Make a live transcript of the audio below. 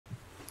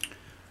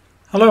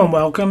Hello and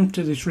welcome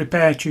to this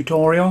repair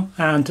tutorial,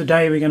 and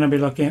today we're going to be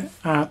looking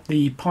at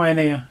the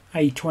Pioneer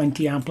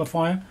A20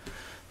 amplifier.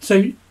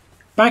 So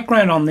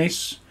background on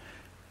this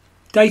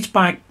dates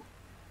back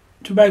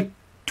to about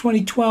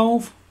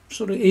 2012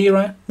 sort of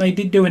era. They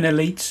did do an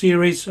Elite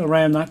series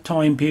around that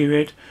time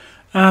period,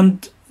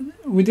 and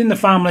within the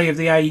family of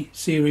the A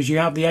series you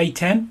have the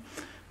A10,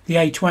 the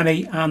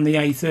A20 and the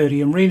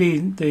A30, and really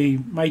the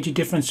major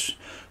difference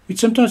which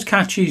sometimes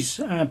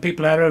catches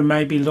people out who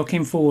may be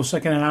looking for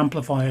second-hand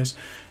amplifiers.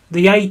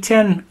 The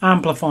A10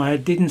 amplifier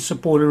didn't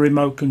support a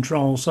remote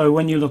control, so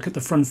when you look at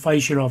the front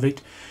fascia of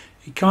it,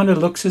 it kind of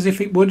looks as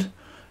if it would,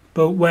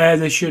 but where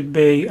there should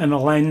be a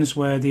lens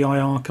where the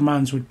IR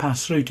commands would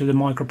pass through to the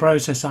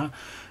microprocessor,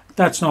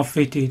 that's not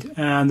fitted,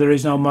 and there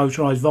is no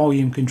motorized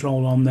volume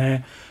control on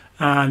there,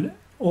 and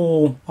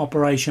all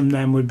operation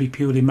then would be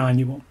purely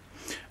manual.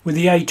 With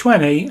the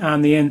A20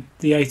 and the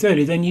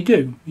A30, then you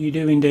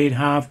do indeed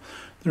have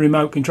the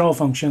remote control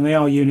function. They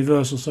are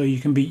universal, so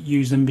you can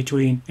use them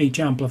between each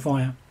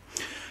amplifier.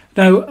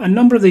 Now, a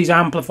number of these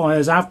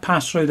amplifiers have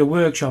passed through the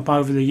workshop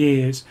over the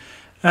years,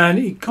 and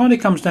it kind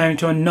of comes down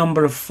to a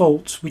number of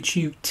faults which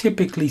you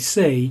typically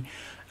see,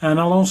 and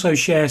I'll also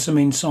share some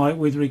insight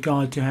with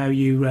regard to how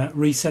you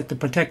reset the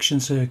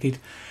protection circuit,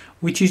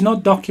 which is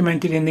not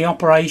documented in the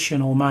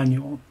operational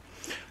manual.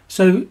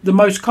 So the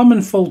most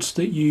common faults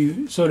that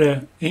you sort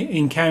of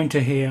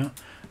encounter here,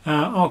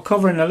 I'll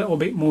cover in a little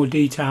bit more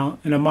detail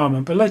in a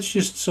moment, but let's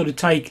just sort of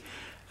take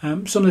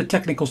some of the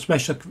technical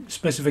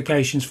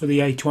specifications for the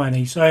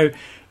A20. So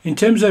in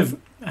terms of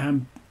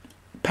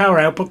power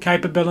output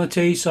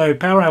capability, so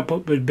power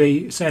output would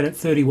be set at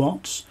 30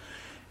 watts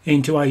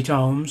into 8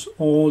 ohms,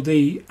 or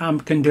the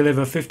amp can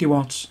deliver 50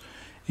 watts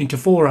into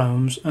 4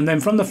 ohms, and then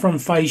from the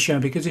front fascia,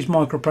 because it's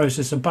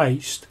microprocessor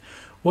based,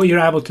 what you're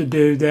able to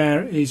do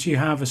there is you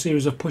have a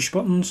series of push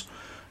buttons.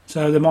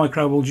 So the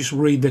micro will just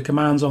read the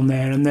commands on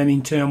there, and then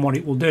in turn what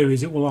it will do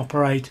is it will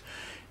operate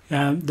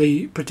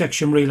the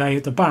protection relay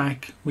at the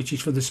back, which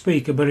is for the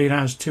speaker, but it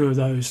has two of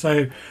those.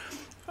 So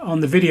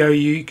on the video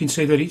you can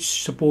see that it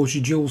supports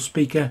a dual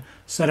speaker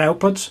set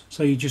outputs,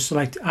 so you just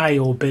select A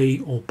or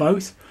B or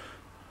both.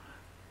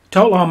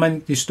 Total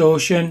harmonic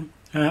distortion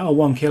of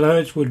 1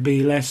 kHz would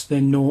be less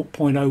than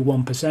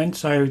 0.01%,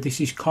 so this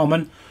is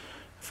common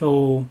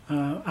for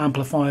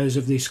amplifiers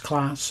of this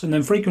class. And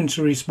then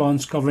frequency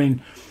response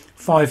covering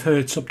 5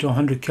 Hz up to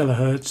 100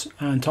 kHz,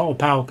 and total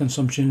power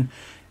consumption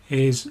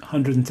is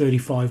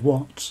 135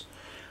 watts.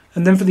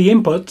 And then for the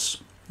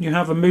inputs, you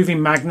have a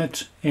moving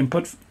magnet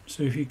input.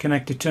 So if you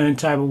connect a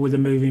turntable with a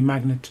moving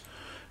magnet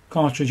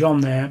cartridge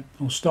on there,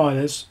 or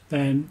stylus,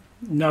 then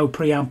no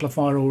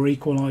preamplifier or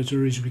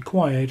equalizer is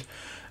required.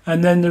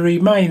 And then the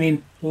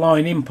remaining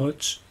line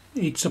inputs,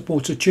 it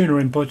supports a tuner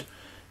input,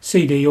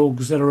 CD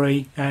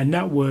auxiliary,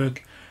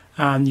 network,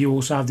 and you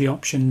also have the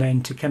option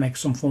then to connect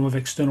some form of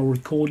external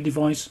record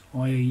device,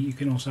 i.e. you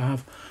can also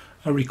have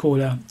a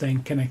recorder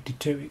then connected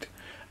to it.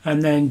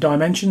 And then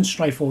dimensions,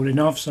 straightforward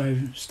enough, so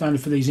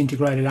standard for these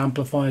integrated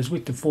amplifiers,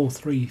 width of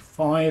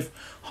 435,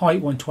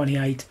 height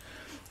 128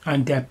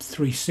 and depth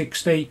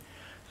 360,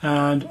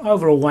 and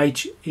overall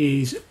weight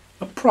is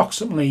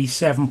approximately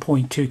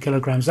 7.2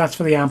 kilograms. That's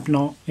for the amp,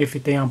 not if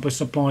the amp was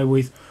supplied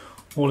with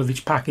all of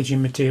its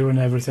packaging material and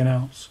everything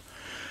else.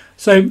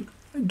 So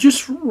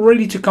just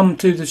really to come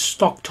to the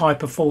stock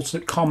type of faults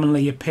that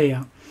commonly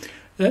appear.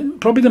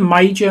 Probably the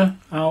major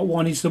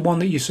one is the one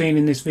that you're seeing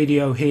in this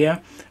video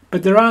here,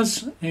 but there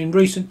has in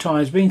recent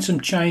times been some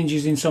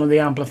changes in some of the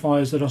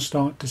amplifiers that I'll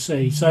start to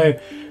see. So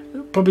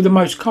probably the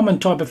most common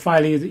type of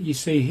failure that you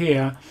see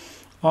here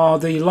are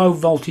the low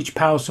voltage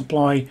power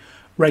supply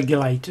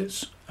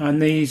regulators, and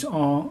these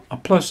are a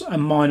plus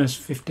and minus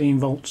 15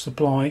 volt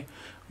supply,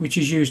 which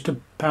is used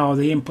to power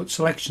the input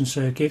selection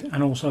circuit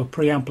and also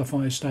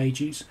preamplifier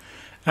stages.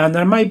 And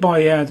they're made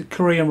by the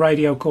Korean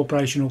Radio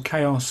Corporation, or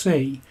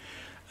KRC.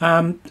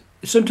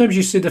 Sometimes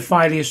you see the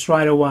failure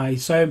straight away.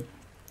 So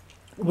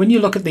when you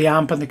look at the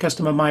amp, and the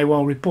customer may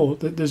well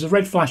report that there's a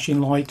red flashing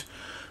light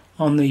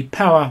on the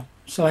power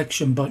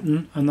selection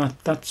button, and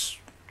that's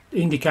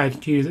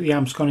indicating to you that the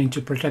amp's gone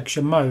into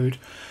protection mode,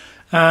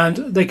 and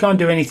they can't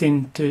do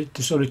anything to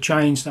sort of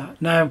change that.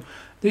 Now,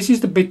 this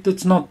is the bit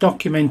that's not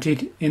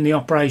documented in the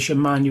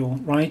operation manual,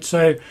 right?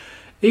 So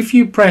if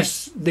you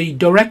press the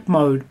direct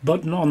mode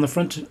button on the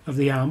front of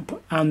the amp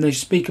and the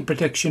speaker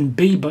protection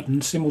B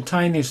button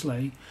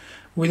simultaneously,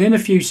 within a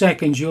few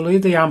seconds you'll hear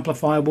the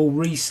amplifier will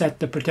reset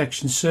the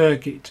protection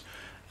circuit,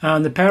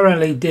 and the power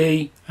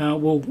LED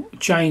will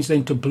change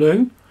then to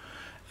blue.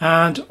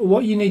 And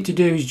what you need to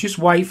do is just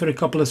wait for a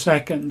couple of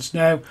seconds.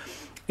 Now,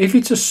 if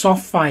it's a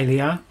soft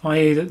failure,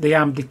 i.e. that the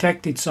amp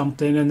detected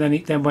something and then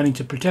it then went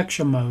into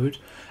protection mode,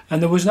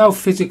 and there was no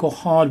physical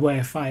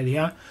hardware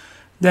failure,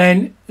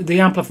 then the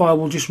amplifier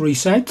will just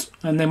reset,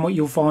 and then what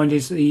you'll find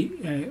is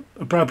the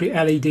appropriate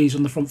LEDs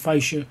on the front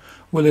fascia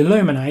will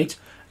illuminate,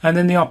 and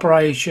then the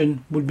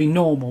operation would be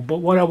normal. But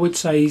what I would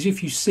say is,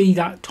 if you see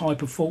that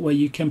type of fault where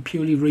you can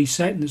purely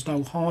reset and there's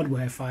no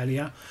hardware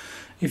failure,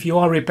 if you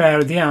are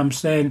repairing the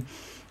amps, then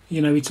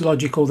it's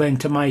logical then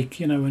to make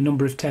a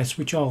number of tests,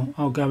 which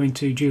I'll go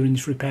into during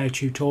this repair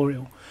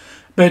tutorial.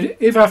 But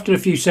if after a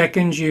few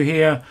seconds you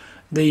hear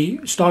the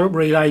startup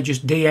relay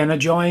just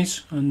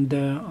de-energize, and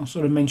I'll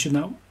sort of mention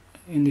that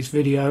in this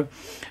video,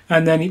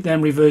 and then it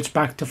then reverts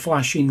back to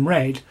flashing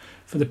red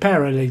for the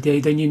power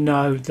LED, then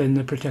then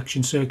the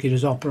protection circuit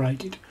has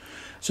operated.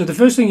 So the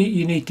first thing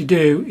you need to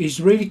do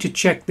is really to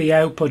check the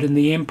output and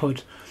the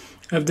input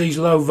of these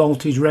low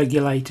voltage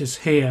regulators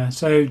here.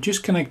 So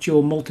just connect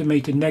your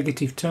multimeter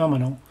negative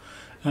terminal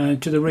to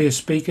the rear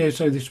speaker,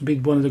 so this would be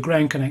one of the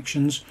ground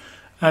connections,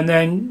 and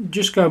then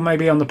just go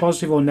maybe on the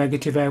positive or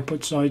negative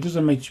output side.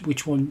 Doesn't matter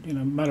which one,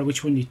 matter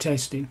which one you're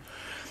testing,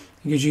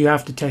 because you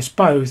have to test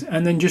both,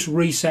 and then just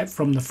reset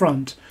from the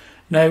front.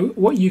 Now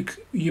what you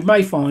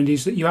may find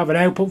is that you have an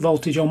output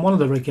voltage on one of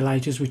the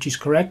regulators which is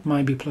correct,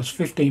 maybe plus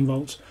 15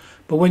 volts,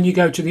 but when you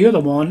go to the other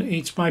one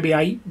it's maybe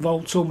 8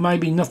 volts or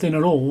maybe nothing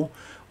at all,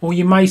 or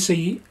you may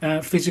see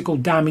physical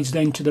damage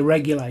then to the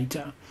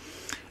regulator.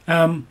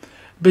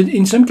 But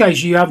in some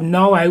cases you have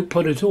no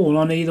output at all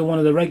on either one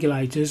of the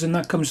regulators, and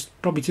that comes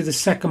probably to the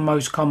second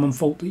most common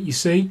fault that you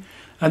see,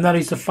 and that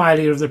is the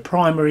failure of the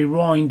primary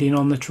winding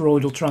on the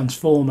toroidal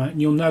transformer.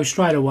 And you'll know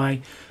straight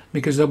away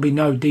because there'll be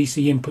no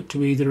DC input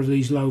to either of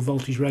these low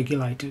voltage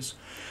regulators.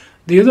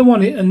 The other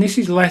one, and this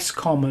is less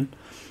common,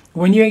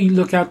 when you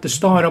look at the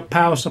startup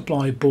power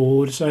supply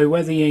board, so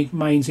where the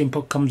mains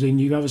input comes in,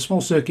 you have a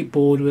small circuit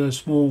board with a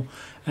small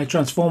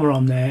transformer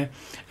on there,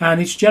 and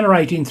it's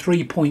generating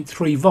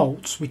 3.3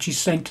 volts, which is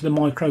sent to the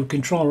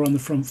microcontroller on the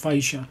front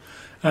fascia,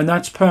 and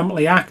that's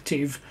permanently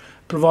active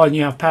providing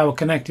you have power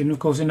connected, and of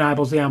course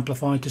enables the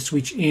amplifier to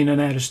switch in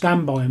and out of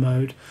standby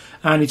mode,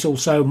 and it's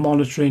also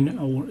monitoring,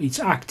 or it's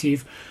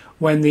active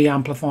when the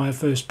amplifier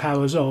first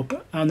powers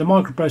up, and the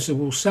microprocessor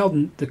will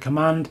send the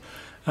command,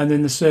 and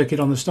then the circuit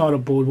on the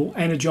startup board will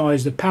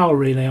energize the power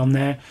relay on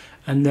there,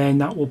 and then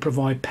that will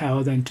provide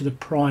power then to the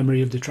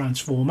primary of the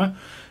transformer.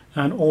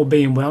 And all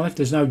being well, if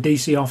there's no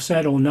DC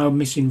offset or no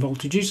missing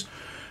voltages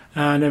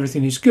and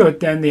everything is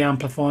good, then the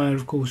amplifier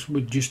of course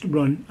would just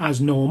run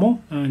as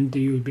normal, and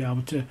you would be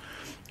able to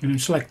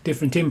select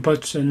different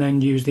inputs and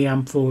then use the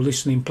amp for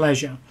listening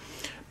pleasure.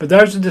 But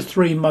those are the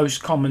three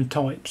most common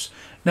types.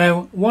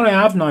 Now what I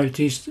have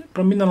noticed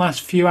from in the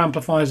last few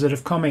amplifiers that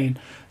have come in,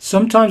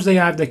 sometimes they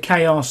have the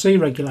KRC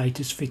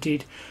regulators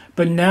fitted,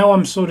 but now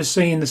I'm sort of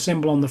seeing the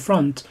symbol on the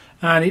front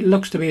and it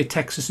looks to be a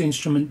Texas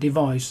Instrument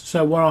device.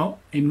 So what I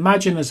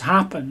imagine has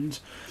happened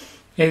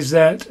is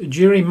that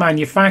during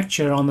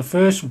manufacture on the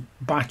first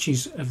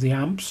batches of the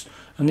amps,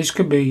 and this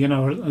could be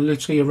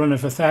literally a run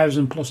of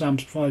 1,000 plus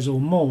amplifiers or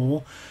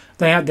more,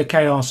 they had the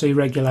KRC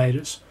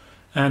regulators,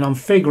 and I'm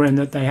figuring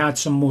that they had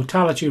some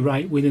mortality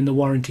rate within the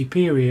warranty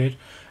period.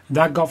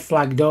 That got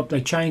flagged up,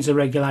 they changed the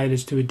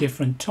regulators to a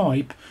different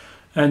type,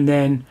 and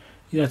then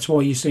that's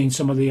why you're seeing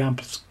some of the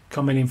amps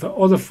coming in for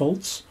other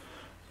faults,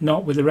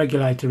 not with the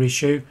regulator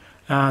issue,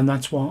 and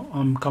that's what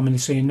I'm commonly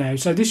seeing now.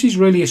 So this is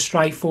really a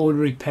straightforward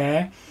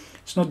repair.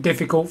 It's not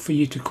difficult for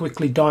you to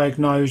quickly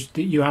diagnose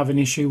that you have an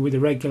issue with the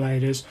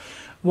regulators.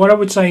 What I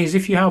would say is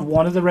if you have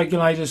one of the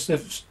regulators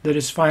that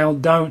has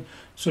failed, don't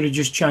sort of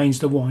just change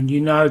the one. You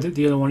know that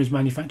the other one is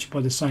manufactured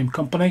by the same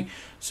company.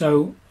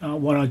 So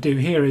what I do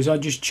here is I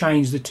just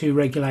change the two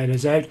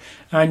regulators out,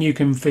 and you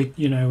can fit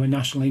a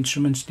National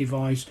Instruments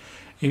device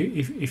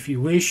if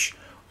you wish,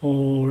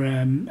 or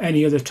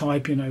any other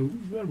type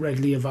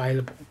readily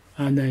available.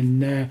 And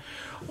then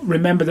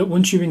remember that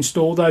once you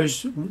install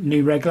those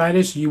new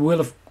regulators, you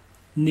will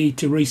need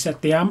to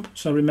reset the amp.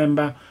 So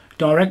remember,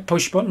 direct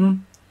push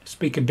button,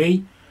 speaker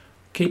B,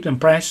 keep them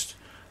pressed,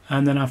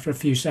 and then after a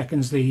few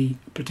seconds the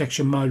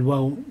protection mode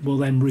will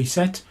then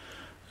reset,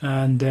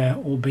 and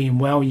all being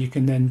well you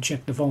can then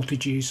check the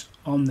voltages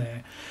on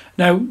there.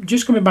 Now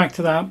just coming back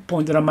to that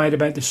point that I made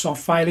about the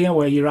soft failure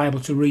where you're able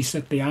to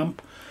reset the amp,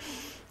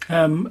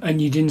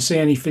 and you didn't see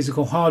any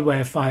physical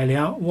hardware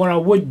failure, what I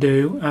would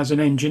do as an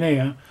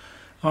engineer,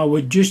 I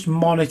would just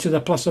monitor the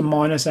plus and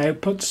minus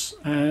outputs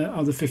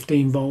of the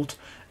 15 volt,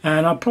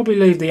 and I'd probably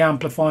leave the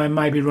amplifier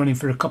maybe running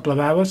for a couple of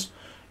hours,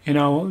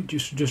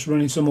 just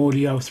running some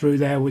audio through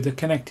there with a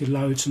connected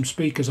load, some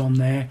speakers on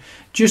there,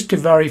 just to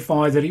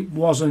verify that it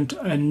wasn't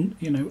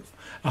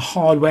a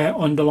hardware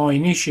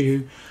underlying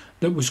issue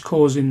that was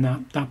causing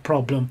that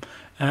problem.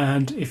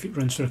 And if it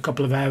runs for a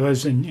couple of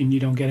hours and you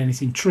don't get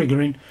anything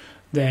triggering,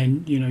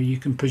 then you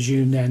can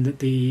presume then that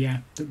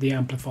the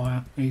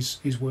amplifier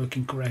is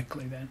working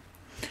correctly then.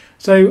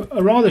 So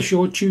a rather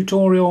short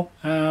tutorial,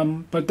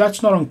 but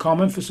that's not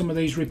uncommon for some of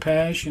these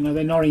repairs.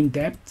 They're not in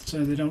depth,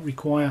 so they don't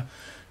require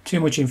too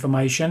much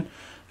information.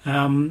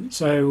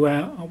 As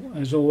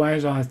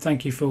always, I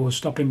thank you for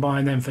stopping by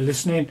and then for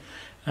listening.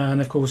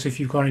 And of course, if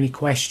you've got any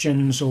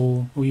questions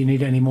or you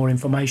need any more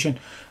information,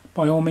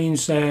 by all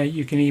means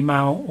you can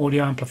email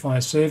audio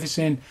amplifier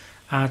servicing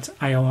at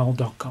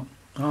aol.com.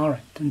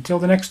 Alright, until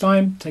the next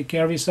time, take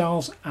care of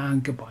yourselves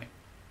and goodbye.